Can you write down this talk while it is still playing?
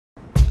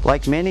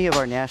Like many of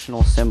our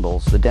national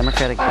symbols, the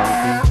Democratic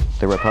donkey,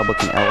 the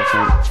Republican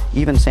elephant,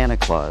 even Santa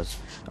Claus,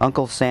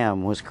 Uncle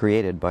Sam was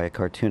created by a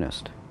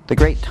cartoonist. The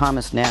great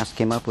Thomas Nast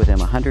came up with him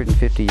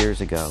 150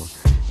 years ago,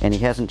 and he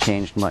hasn't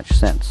changed much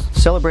since.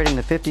 Celebrating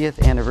the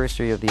 50th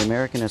anniversary of the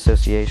American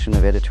Association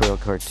of Editorial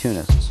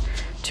Cartoonists,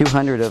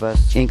 200 of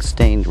us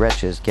ink-stained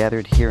wretches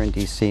gathered here in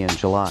D.C. in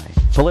July.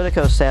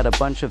 Politico sat a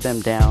bunch of them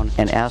down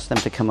and asked them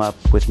to come up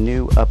with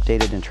new,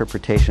 updated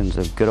interpretations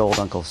of good old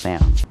Uncle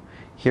Sam.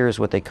 Here's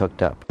what they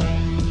cooked up.